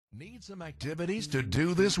Need some activities to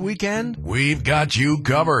do this weekend? We've got you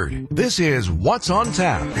covered. This is What's on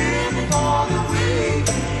Tap.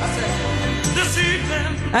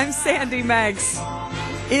 I'm Sandy Maggs.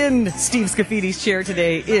 In Steve Scaffidi's chair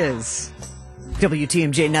today is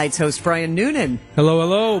WTMJ Nights host Brian Noonan. Hello,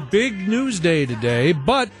 hello. Big news day today,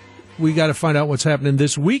 but we got to find out what's happening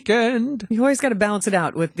this weekend. You always got to balance it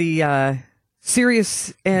out with the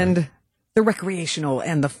serious and the recreational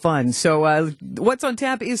and the fun. So What's on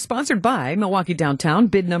Tap is sponsored by Milwaukee Downtown,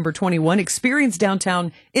 bid number 21. Experience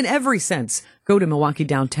downtown in every sense. Go to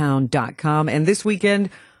MilwaukeeDowntown.com. And this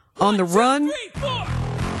weekend, on the run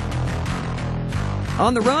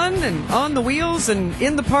and on the wheels and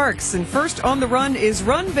in the parks. And first on the run is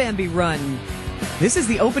Run, Bambi, Run. This is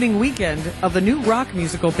the opening weekend of the new rock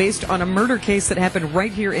musical based on a murder case that happened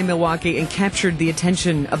right here in Milwaukee and captured the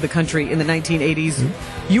attention of the country in the 1980s.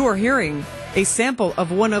 Mm-hmm. You are hearing a sample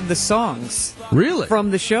of one of the songs. Really?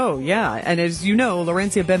 From the show, yeah. And as you know,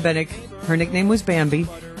 Laurencia Bembenek, her nickname was Bambi.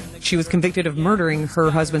 She was convicted of murdering her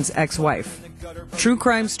husband's ex-wife. True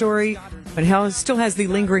crime story, but still has the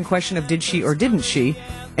lingering question of did she or didn't she?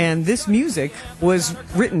 And this music was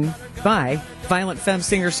written by Violent Femme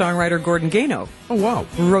singer-songwriter Gordon Gano. Oh, wow.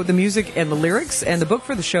 Who wrote the music and the lyrics, and the book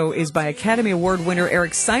for the show is by Academy Award winner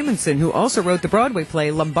Eric Simonson, who also wrote the Broadway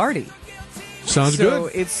play Lombardi. Sounds good.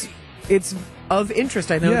 So it's of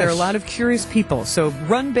interest. I know there are a lot of curious people. So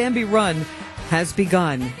Run, Bambi, Run has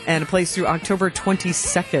begun, and it plays through October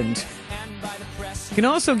 22nd. You can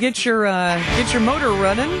also get your motor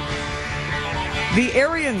running. The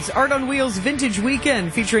Arians Art on Wheels Vintage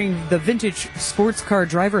Weekend, featuring the Vintage Sports Car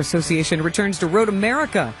Driver Association, returns to Road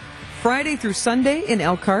America Friday through Sunday in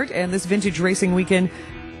Elkhart. And this vintage racing weekend,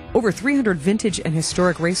 over 300 vintage and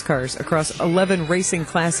historic race cars across 11 racing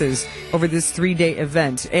classes over this 3-day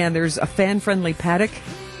event. And there's a fan-friendly paddock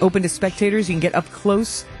open to spectators. You can get up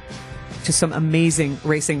close to some amazing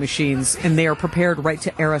racing machines, and they are prepared right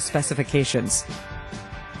to era specifications.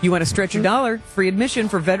 You want to stretch your dollar? Free admission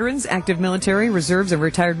for veterans, active military, reserves, and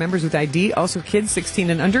retired members with ID. Also, kids 16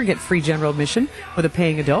 and under get free general admission with a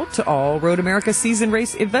paying adult to all Road America season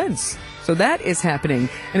race events. So that is happening.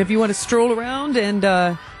 And if you want to stroll around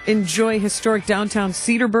and enjoy historic downtown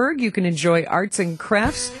Cedarburg, you can enjoy arts and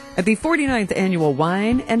crafts at the 49th Annual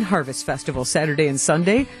Wine and Harvest Festival, Saturday and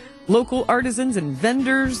Sunday. Local artisans and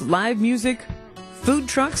vendors, live music, food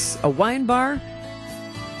trucks, a wine bar.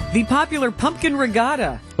 The popular Pumpkin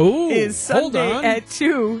Regatta is Sunday at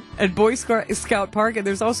 2 at Boy Scout Park, and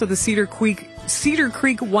there's also the Cedar Creek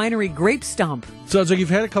Winery Grape Stomp. Sounds like you've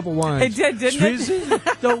had a couple wines. It did, didn't it?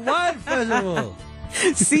 The Wine Festival.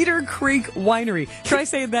 Cedar Creek Winery. Try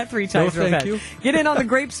saying that 3 times. No, thank you. Get in on the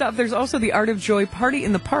Grape Stomp. There's also the Art of Joy Party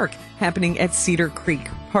in the Park happening at Cedar Creek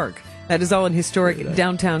Park. That is all in historic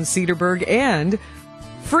downtown Cedarburg. And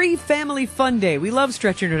free family fun day. We love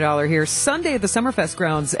stretching your dollar here. Sunday at the Summerfest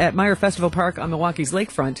grounds at Meyer Festival Park on Milwaukee's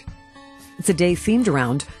lakefront. It's a day themed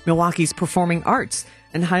around Milwaukee's performing arts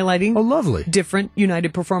and highlighting different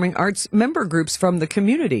United Performing Arts member groups from the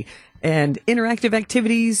community. And interactive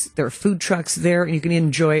activities. There are food trucks there, and you can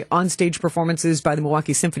enjoy on-stage performances by the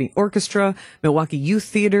Milwaukee Symphony Orchestra, Milwaukee Youth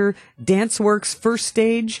Theater, Dance Works First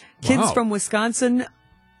Stage, Kids from Wisconsin,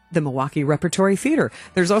 the Milwaukee Repertory Theater.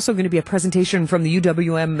 There's also going to be a presentation from the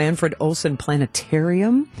UWM Manfred Olson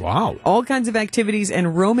Planetarium. Wow. All kinds of activities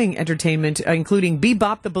and roaming entertainment, including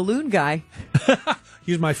Bebop the Balloon Guy.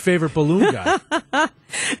 He's my favorite balloon guy.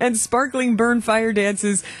 And sparkling burn fire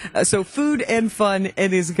dances. So food and fun.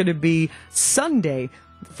 It is going to be Sunday.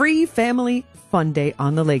 Free family fun day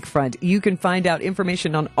on the lakefront. You can find out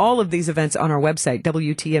information on all of these events on our website,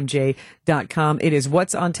 WTMJ.com. It is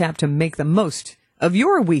What's on Tap to make the most of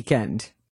your weekend.